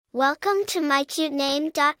Welcome to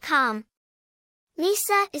mycutename.com.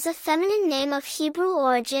 Lisa is a feminine name of Hebrew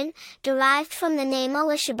origin, derived from the name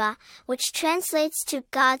Elisheba, which translates to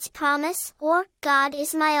God's promise or God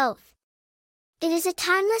is my oath. It is a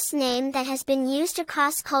timeless name that has been used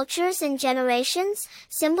across cultures and generations,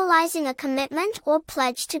 symbolizing a commitment or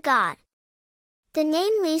pledge to God. The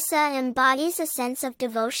name Lisa embodies a sense of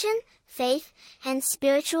devotion, faith, and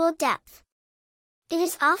spiritual depth. It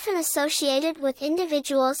is often associated with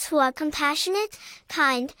individuals who are compassionate,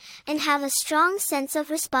 kind, and have a strong sense of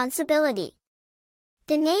responsibility.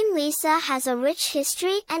 The name Lisa has a rich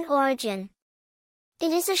history and origin.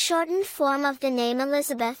 It is a shortened form of the name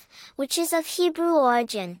Elizabeth, which is of Hebrew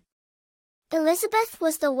origin. Elizabeth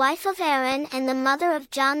was the wife of Aaron and the mother of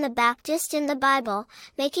John the Baptist in the Bible,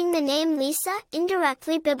 making the name Lisa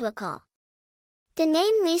indirectly biblical. The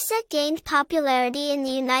name Lisa gained popularity in the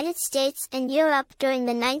United States and Europe during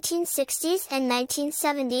the 1960s and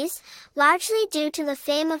 1970s, largely due to the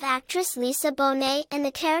fame of actress Lisa Bonet and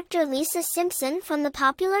the character Lisa Simpson from the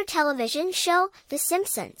popular television show, The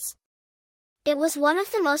Simpsons. It was one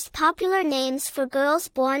of the most popular names for girls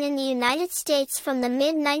born in the United States from the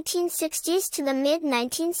mid-1960s to the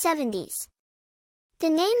mid-1970s. The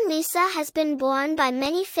name Lisa has been borne by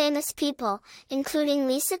many famous people, including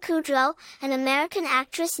Lisa Kudrow, an American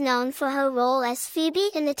actress known for her role as Phoebe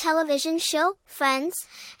in the television show, Friends,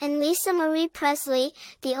 and Lisa Marie Presley,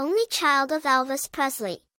 the only child of Elvis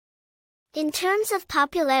Presley. In terms of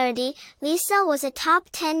popularity, Lisa was a top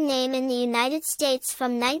 10 name in the United States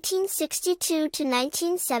from 1962 to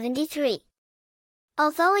 1973.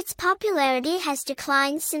 Although its popularity has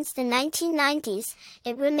declined since the 1990s,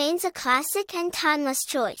 it remains a classic and timeless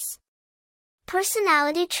choice.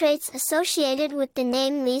 Personality traits associated with the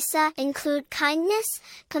name Lisa include kindness,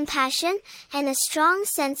 compassion, and a strong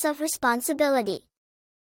sense of responsibility.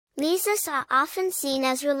 Lisas are often seen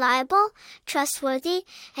as reliable, trustworthy,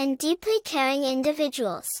 and deeply caring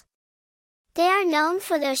individuals. They are known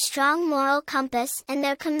for their strong moral compass and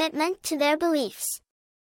their commitment to their beliefs.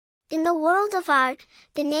 In the world of art,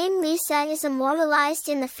 the name Lisa is immortalized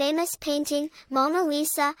in the famous painting, Mona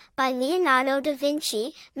Lisa, by Leonardo da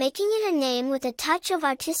Vinci, making it a name with a touch of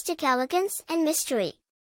artistic elegance and mystery.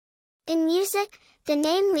 In music, the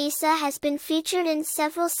name Lisa has been featured in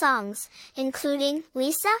several songs, including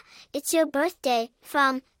Lisa, It's Your Birthday,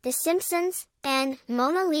 from The Simpsons, and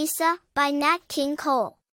Mona Lisa, by Nat King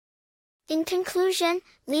Cole. In conclusion,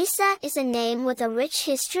 Lisa is a name with a rich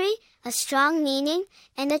history, a strong meaning,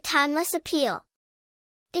 and a timeless appeal.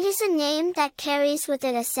 It is a name that carries with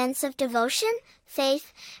it a sense of devotion,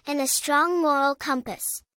 faith, and a strong moral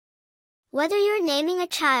compass. Whether you're naming a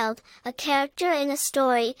child, a character in a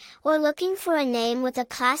story, or looking for a name with a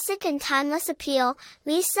classic and timeless appeal,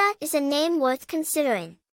 Lisa is a name worth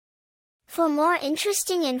considering. For more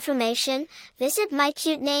interesting information, visit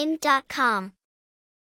mycutename.com.